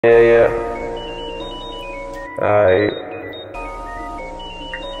Yeah. Alright.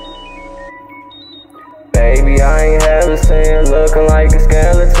 Baby, I ain't have a sin, looking like a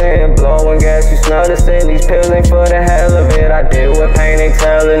skeleton. Blowing gas, you smell the scent. These pills ain't for the hell of it. I deal with pain, they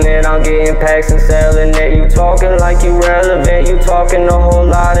telling it. I'm getting packs and selling it. You talking like you relevant. You talking a whole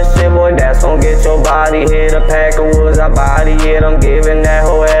lot of shit, boy. That's gon' get your body hit. A pack of woods, I body it. I'm giving that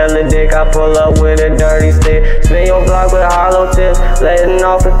whole hella dick. I pull up with a dirty stick. Spin your block with hollow tips. Letting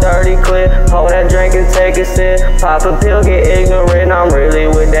off a 30 clip. Hold that drink and take a sip. Pop a pill, get ignorant. I'm really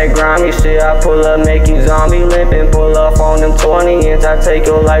with that grimy shit. I pull up, make you zombie limping. Pull up on them 20-inch. I take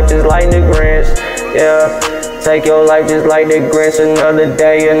your life just like the Grinch. Yeah, take your life just like the Grinch. Another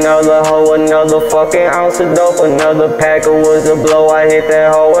day, another hoe, another fucking ounce of dope, another pack of woods to blow. I hit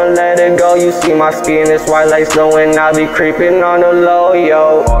that hoe and let it go. You see my skin is white like snow, and I be creeping on the low,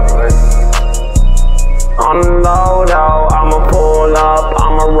 yo. On the low though, I'ma pull up,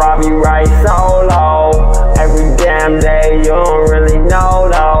 I'ma rob you right solo. Every damn day, you don't really know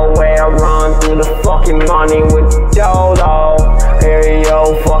though. Way I run through the fucking money with the dodo. Bury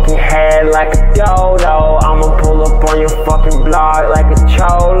your fucking head like a dodo. I'ma pull up on your fucking block like a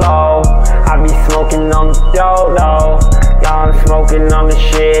cholo. I be smoking on the dodo. Y'all, I'm smoking on the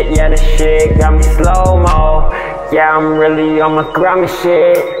shit. Yeah, the shit got me slow-mo. Yeah, I'm really on my grimy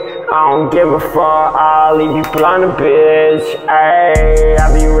shit. I don't give a fuck, I'll leave you blind, bitch. Ayy,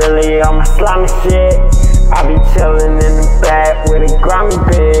 I be really on my slimy shit. I be chillin' in the back with a grimy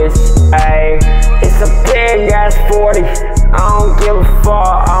bitch. Ayy, it's a big ass 40. I don't give a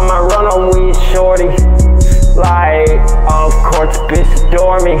fuck, I'ma run a weed shorty. Like, of course, bitch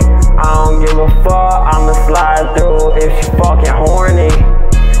adore me. I don't give a fuck, I'ma slide through if she fucking horny.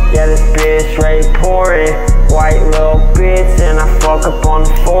 Yeah, this bitch straight pouring. White little bitch, and I fuck up on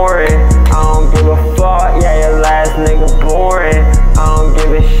the foreign. I don't give a fuck, yeah, your last nigga boring. I don't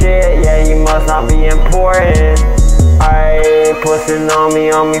give a shit, yeah, you must not be important. Ayy, pussing on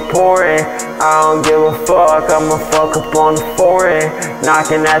me pouring. I don't give a fuck, I'ma fuck up on the foreign.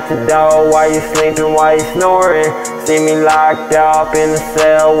 Knocking at the door while you sleeping, while you snoring. See me locked up in the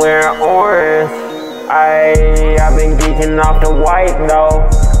cell wearing orange. Ayy, I been geeking off the white though.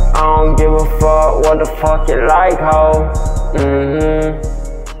 I don't give a fuck what the fuck you like, ho.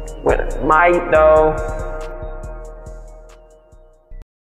 With a mic though.